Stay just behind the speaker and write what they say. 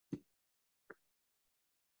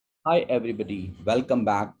Hi everybody, welcome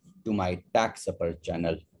back to my TechSupper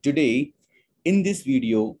channel. Today, in this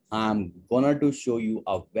video, I'm gonna to show you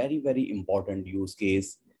a very important use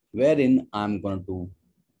case wherein I'm going to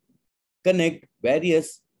connect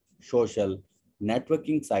various social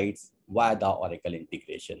networking sites via the Oracle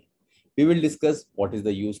integration. We will discuss what is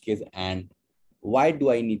the use case and why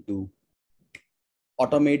do I need to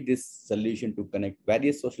automate this solution to connect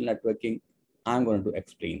various social networking. I'm going to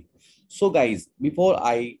explain. So guys, before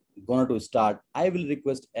I going to start, I will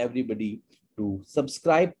request everybody to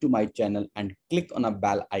subscribe to my channel and click on a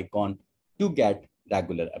bell icon to get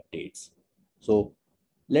regular updates. So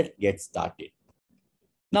let's get started.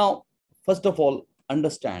 Now, first of all,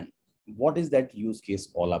 understand what is that use case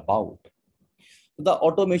all about. The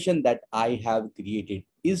automation that I have created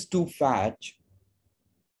is to fetch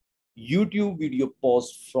YouTube video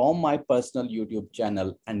posts from my personal YouTube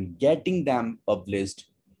channel and getting them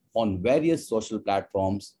published on various social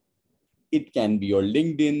platforms. It can be your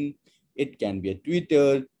LinkedIn, it can be a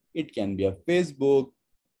Twitter, it can be a Facebook,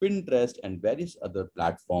 Pinterest, and various other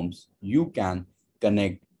platforms you can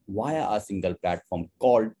connect via a single platform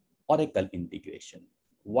called Oracle integration.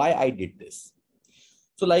 Why I did this?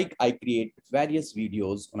 So like I create various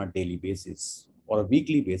videos on a daily basis or a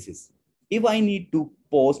weekly basis. If I need to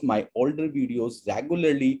post my older videos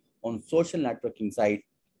regularly on social networking site,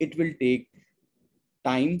 it will take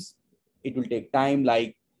times. It will take time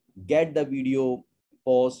like get the video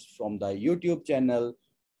post from the YouTube channel,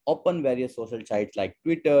 open various social sites like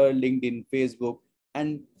Twitter, LinkedIn, Facebook,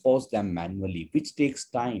 and post them manually, which takes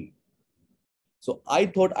time. So I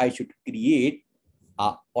thought I should create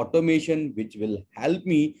automation which will help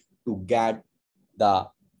me to get the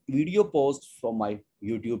video posts from my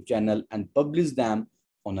YouTube channel and publish them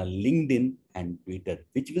on a LinkedIn and Twitter,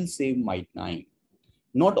 which will save my time.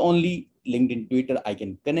 Not only LinkedIn, Twitter, I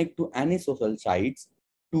can connect to any social sites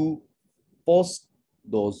to post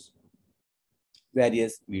those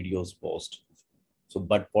various videos post. So,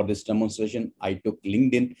 but for this demonstration, I took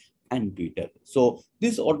LinkedIn and Twitter. So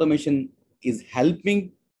this automation is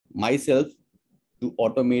helping myself to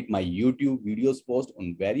automate my YouTube videos post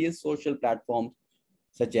on various social platforms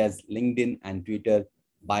such as LinkedIn and Twitter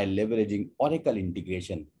by leveraging Oracle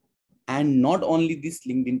integration. And not only this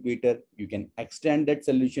LinkedIn, Twitter, you can extend that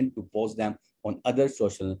solution to post them on other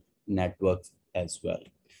social networks as well.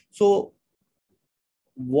 So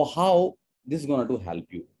how this is going to help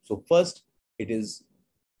you? So first, it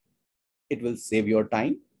will save your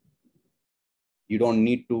time. You don't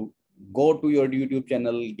need to go to your YouTube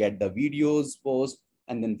channel, get the videos post,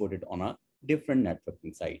 and then put it on a different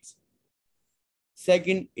networking sites.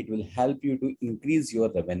 Second, it will help you to increase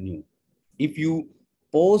your revenue. If you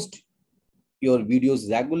post your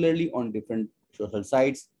videos regularly on different social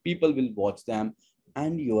sites, people will watch them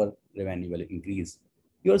and your revenue will increase.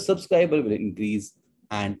 Your subscriber will increase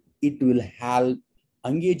and it will help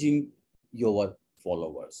engaging your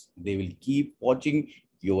followers. They will keep watching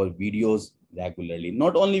your videos regularly.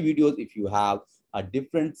 Not only videos, if you have a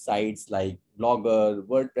different sites like Blogger,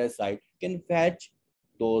 WordPress site, you can fetch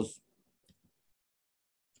those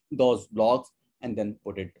blogs and then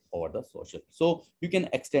put it over the social. So you can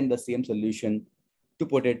extend the same solution to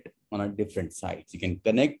put it on a different sites. You can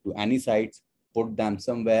connect to any sites, put them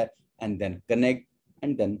somewhere, and then connect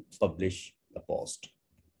and then publish the post.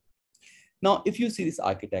 Now, if you see this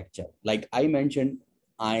architecture, like I mentioned,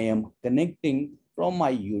 I am connecting from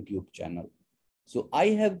my YouTube channel. So I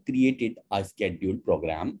have created a scheduled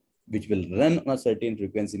program which will run on a certain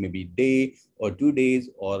frequency, maybe day or 2 days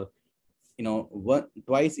or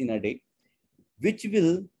twice in a day, which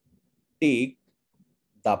will take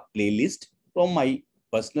the playlist from my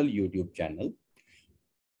personal YouTube channel.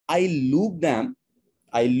 I loop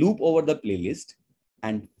over the playlist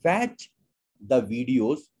and fetch the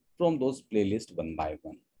videos from those playlists one by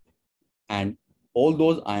one. And all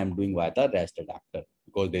those I am doing via the REST adapter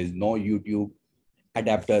because there is no YouTube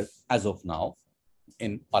adapter as of now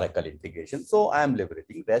in Oracle integration. So I am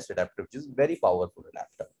leveraging REST adapter, which is very powerful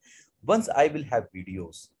adapter. Once I will have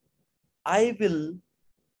videos, I will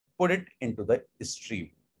put it into the stream.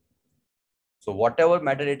 So whatever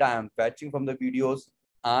metadata I am fetching from the videos,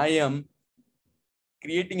 I am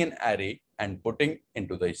creating an array and putting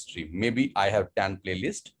into the stream. Maybe I have 10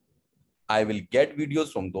 playlists. I will get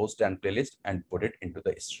videos from those 10 playlists and put it into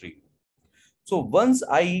the stream. So once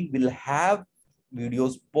I will have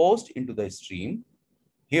videos post into the stream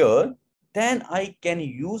here, then I can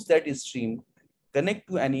use that stream, connect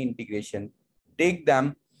to any integration, take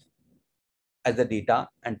them as the data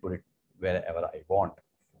and put it wherever I want.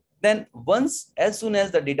 Then as soon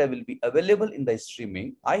as the data will be available in the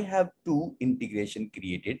streaming, I have two integration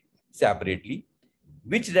created separately.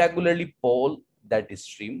 which regularly poll that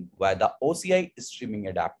stream via the OCI streaming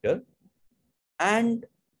adapter and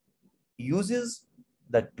uses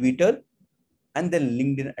the Twitter and then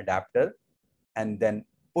LinkedIn adapter and then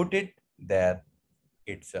put it there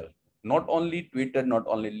itself. Not only Twitter, not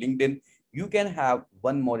only LinkedIn, you can have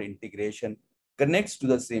one more integration connects to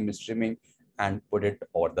the same streaming and put it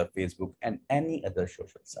over the Facebook and any other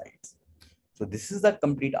social sites. So this is the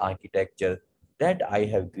complete architecture that I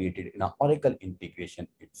have created in an Oracle integration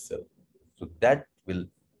itself. So that will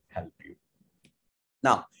help you.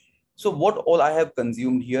 Now, so what all I have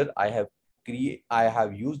consumed here, I have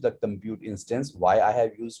used the compute instance. Why I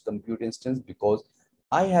have used compute instance? Because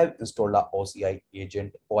I have installed a OCI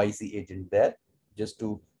agent, OIC agent there just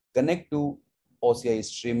to connect to OCI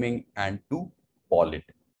streaming and to poll it.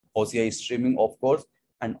 OCI streaming, of course,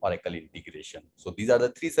 and Oracle integration. So these are the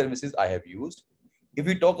three services I have used. If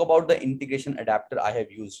we talk about the integration adapter, I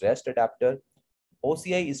have used REST adapter,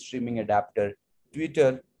 OCI streaming adapter,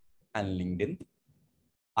 Twitter, and LinkedIn.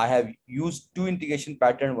 I have used two integration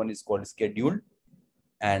patterns. One is called scheduled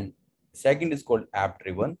and second is called app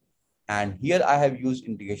driven. And here I have used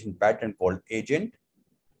integration pattern called agent,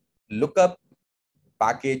 lookup,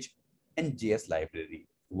 package, and JS library.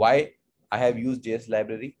 Why I have used JS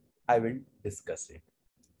library? I will discuss it.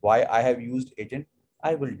 Why I have used agent?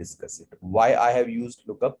 I will discuss it. Why I have used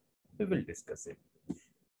lookup? We will discuss it.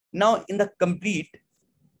 Now in the complete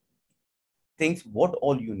things, what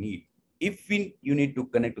all you need. If you need to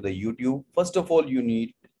connect to the YouTube, first of all, you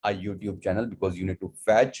need a YouTube channel because you need to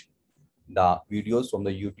fetch the videos from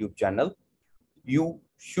the YouTube channel. You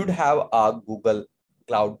should have a Google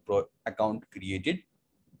Cloud Pro account created.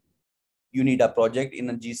 You need a project in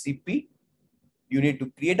a GCP. You need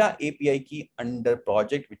to create an API key under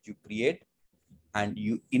project which you create, and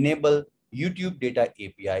you enable YouTube Data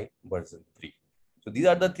API version 3. So these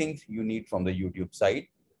are the things you need from the YouTube side.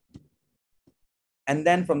 And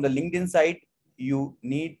then from the LinkedIn side, you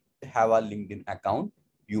need to have a LinkedIn account.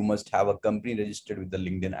 You must have a company registered with the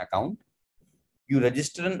LinkedIn account. You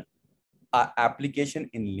register an application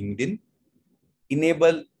in LinkedIn,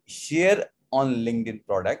 enable share on LinkedIn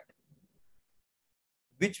product,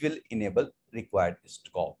 which will enable required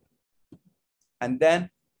scope. And then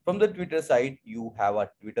from the Twitter side, you have a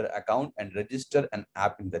Twitter account and register an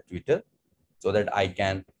app in the Twitter so that I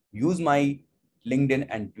can use my LinkedIn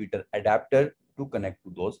and Twitter adapter to connect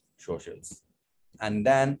to those socials. And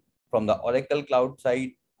then from the Oracle Cloud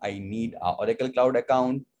side, I need an Oracle Cloud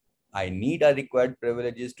account. I need a required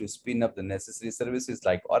privileges to spin up the necessary services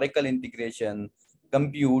like Oracle integration,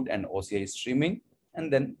 compute, and OCI streaming.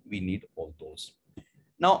 And then we need all those.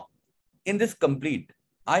 Now, in this complete,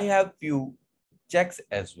 I have few checks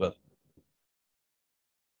as well.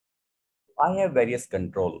 I have various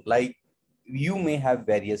control, like you may have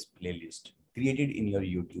various playlists created in your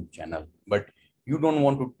YouTube channel, but you don't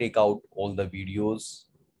want to take out all the videos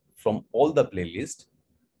from all the playlists.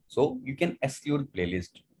 So you can exclude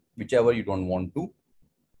playlist, whichever you don't want to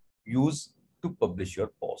use to publish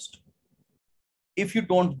your post. If you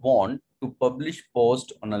don't want to publish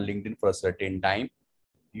post on a LinkedIn for a certain time,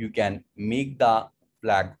 you can make the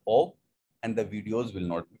flag off and the videos will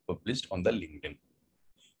not be published on the LinkedIn.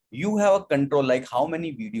 You have a control like how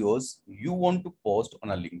many videos you want to post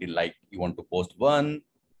on a LinkedIn, like you want to post 1,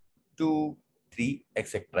 2, 3,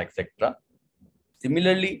 etc., etc.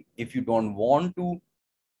 Similarly, if you don't want to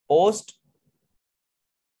post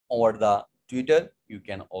over the Twitter, you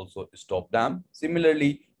can also stop them.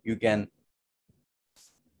 Similarly, you can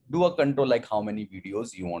do a control like how many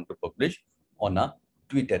videos you want to publish on a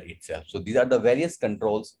Twitter itself. So these are the various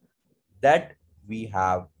controls that we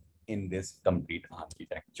have in this complete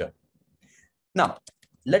architecture. Now,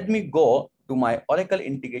 let me go to my Oracle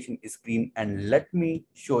integration screen and let me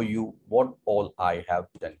show you what all I have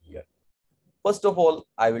done here. First of all,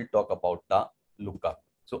 I will talk about the lookup.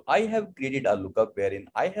 So I have created a lookup wherein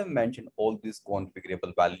I have mentioned all these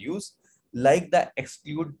configurable values like the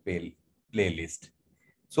exclude playlist.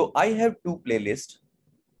 So I have two playlist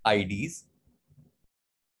IDs,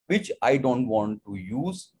 which I don't want to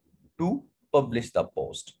use to publish the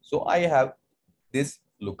post. So I have this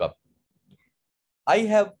lookup. I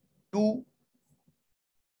have two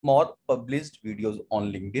more published videos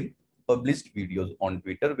on LinkedIn, published videos on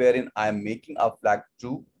Twitter, wherein I am making a flag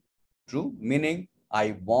true, meaning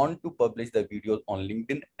I want to publish the videos on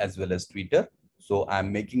LinkedIn as well as Twitter. So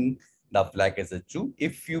I'm making the flag as a true.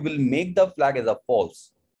 If you will make the flag as a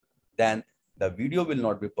false, then the video will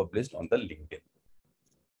not be published on the LinkedIn.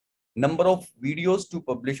 Number of videos to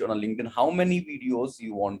publish on a LinkedIn, how many videos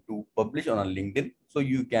you want to publish on a LinkedIn. So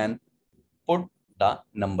you can put the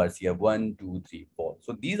numbers here, 1, 2, 3, 4.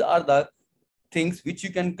 So these are the things which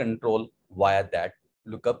you can control via that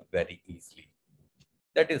lookup very easily.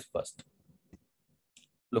 That is first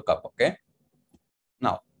lookup. Okay.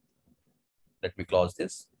 Now let me close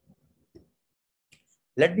this.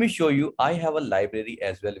 Let me show you. I have a library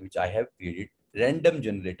as well which I have created, random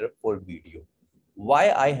generator for video.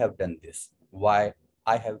 Why I have done this? Why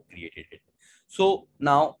I have created it? So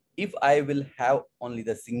now if I will have only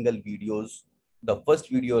the single videos, the first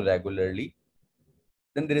video regularly,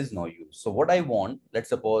 then there is no use. So what I want, let's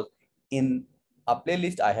suppose in a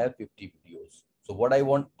playlist I have 50 videos. So what I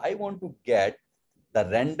want to get the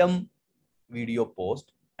random video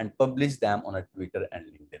post and publish them on a Twitter and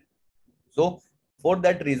LinkedIn. So for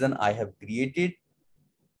that reason, I have created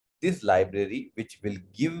this library which will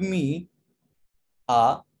give me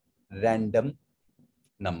a random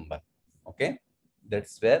number. Okay,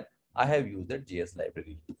 that's where I have used the JS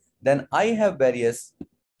library. Then I have various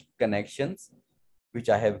connections which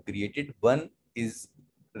I have created. One is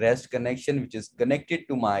REST connection, which is connected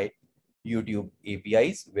to my YouTube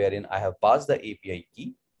APIs, wherein I have passed the API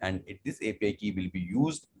key, and this API key will be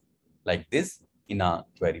used like this in a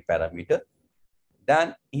query parameter.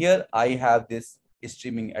 Then here I have this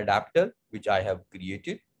streaming adapter, which I have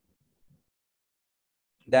created.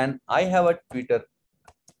 Then I have a Twitter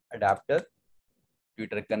adapter,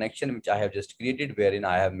 Twitter connection, which I have just created, wherein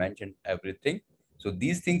I have mentioned everything. So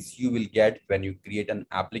these things you will get when you create an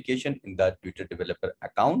application in the Twitter developer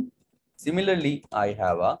account. Similarly, I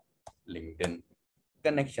have a LinkedIn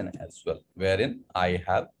connection as well, wherein I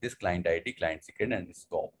have this client ID, client secret, and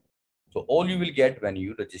scope. So all you will get when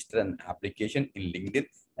you register an application in LinkedIn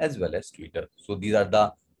as well as Twitter. So these are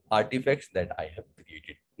the artifacts that I have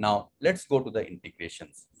created. Now let's go to the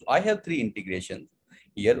integrations. So I have 3 integrations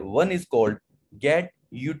here. One is called Get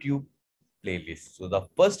YouTube Playlist. So the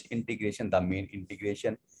first integration, the main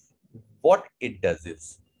integration, what it does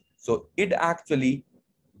is, so it actually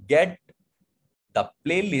get the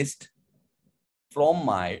playlist from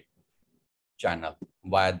my channel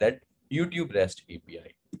via that YouTube REST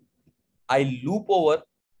API. I loop over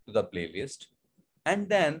to the playlist and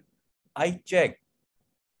then I check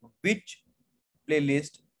which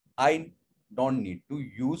playlist I don't need to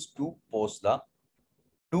use to post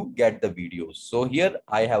to get the videos. So here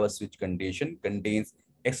I have a switch condition contains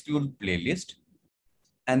exclude playlist,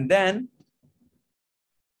 and then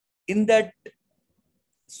in that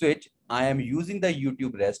switch I am using the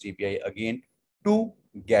YouTube REST API again to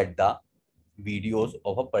get the videos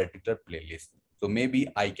of a particular playlist. So maybe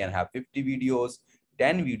I can have 50 videos,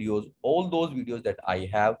 10 videos, all those videos that I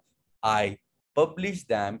have, I publish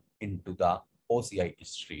them into the OCI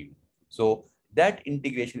stream. So that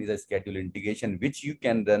integration is a scheduled integration, which you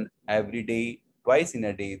can run every day, twice in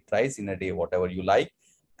a day, thrice in a day, whatever you like,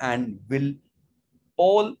 and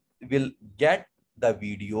all will get the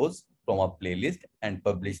videos from a playlist and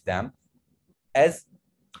publish them as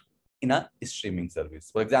in a streaming service.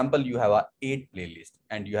 For example, you have a 8 playlist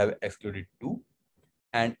and you have excluded 2,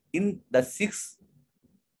 and in the 6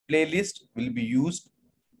 playlist will be used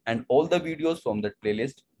and all the videos from that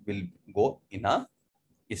playlist will go in a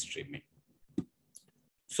streaming.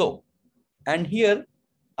 So, and here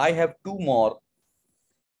I have 2 more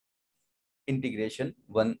integration.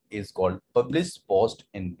 One is called publish post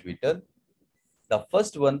in Twitter. The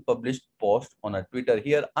first one, published post on a Twitter.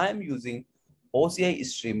 Here I am using OCI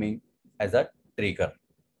streaming as a trigger.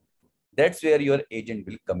 That's where your agent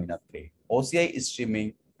will come in a play. OCI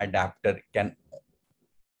streaming adapter can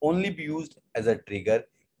only be used as a trigger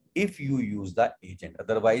if you use the agent.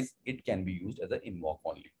 Otherwise, it can be used as an invoke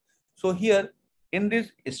only. So here in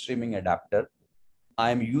this streaming adapter,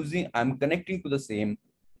 I'm connecting to the same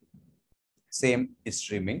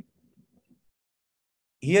streaming.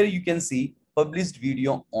 Here you can see published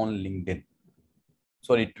video on LinkedIn,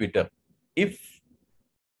 sorry, Twitter. If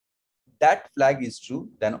that flag is true,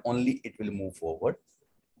 then only it will move forward.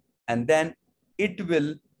 And then it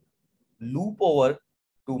will loop over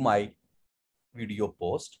to my video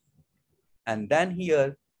post. And then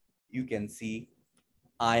here you can see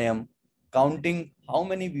I am counting how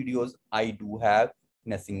many videos I do have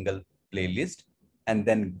in a single playlist and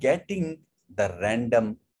then getting the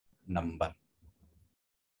random number.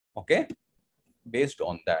 Okay, based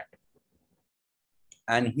on that.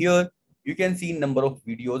 And here you can see number of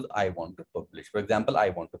videos I want to publish. For example, I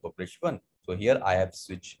want to publish 1. So here I have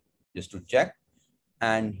switched just to check.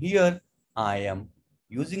 And here I am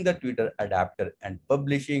using the Twitter adapter and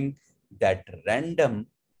publishing that random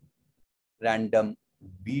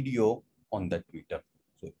video on the Twitter.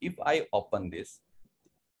 So if I open this,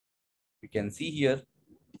 you can see here,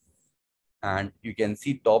 and you can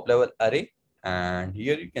see top level array, and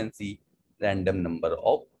here you can see random number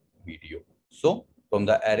of video. So from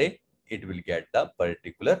the array, it will get the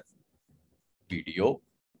particular video,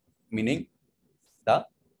 meaning the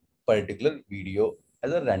particular video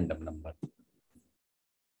as a random number.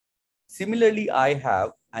 Similarly, I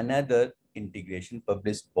have another integration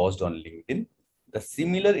published post on LinkedIn. The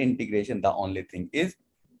similar integration, the only thing is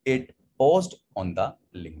it post on the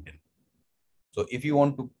LinkedIn. So if you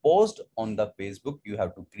want to post on the Facebook, you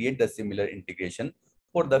have to create the similar integration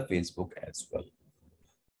for the Facebook as well.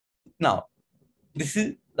 Now, these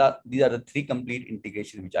are the three complete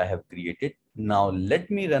integrations which I have created. Now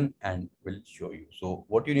let me run and will show you. So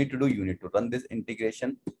what you need to do, you need to run this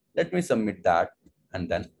integration. Let me submit that and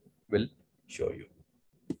then we'll show you.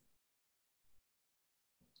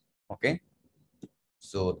 Okay.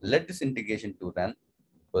 So let this integration to run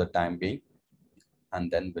for the time being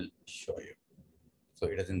and then we'll show you. So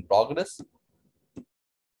it is in progress.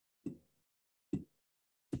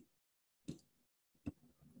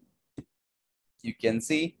 You can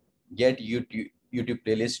see get YouTube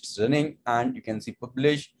playlists running and you can see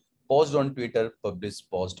publish, post on Twitter, publish,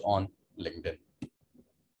 post on LinkedIn.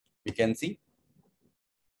 You can see.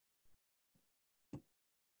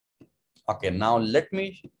 Okay, now let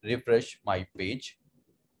me refresh my page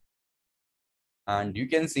and you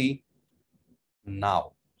can see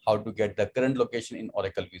now how to get the current location in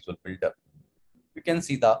Oracle Visual Builder. You can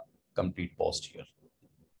see the complete post here.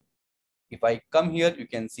 If I come here, you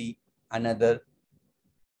can see another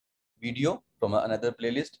video from another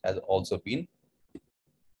playlist has also been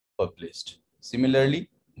published. Similarly,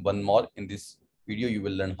 one more in this video, you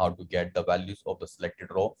will learn how to get the values of the selected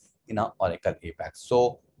row in a Oracle Apex.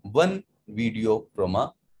 So one video from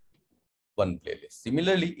one playlist.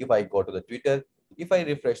 Similarly, if I go to the Twitter, if I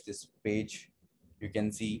refresh this page, you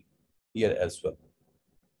can see here as well,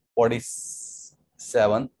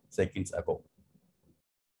 47 seconds ago.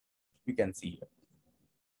 You can see here.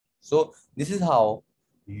 So this is how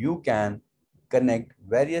you can connect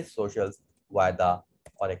various socials via the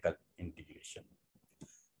Oracle integration.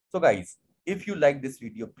 So guys, if you like this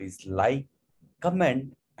video, please like,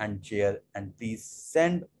 comment and share, and please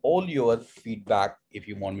send all your feedback. If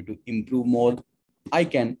you want me to improve more, I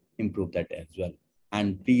can improve that as well.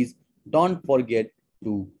 And please don't forget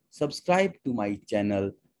to subscribe to my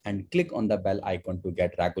channel and click on the bell icon to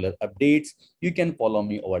get regular updates. You can follow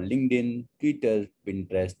me over LinkedIn, Twitter,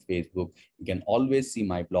 Pinterest, Facebook. You can always see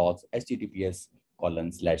my blogs,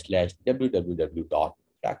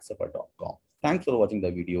 https://www.techsupper.com. Thanks for watching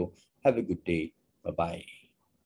the video. Have a good day. Bye-bye.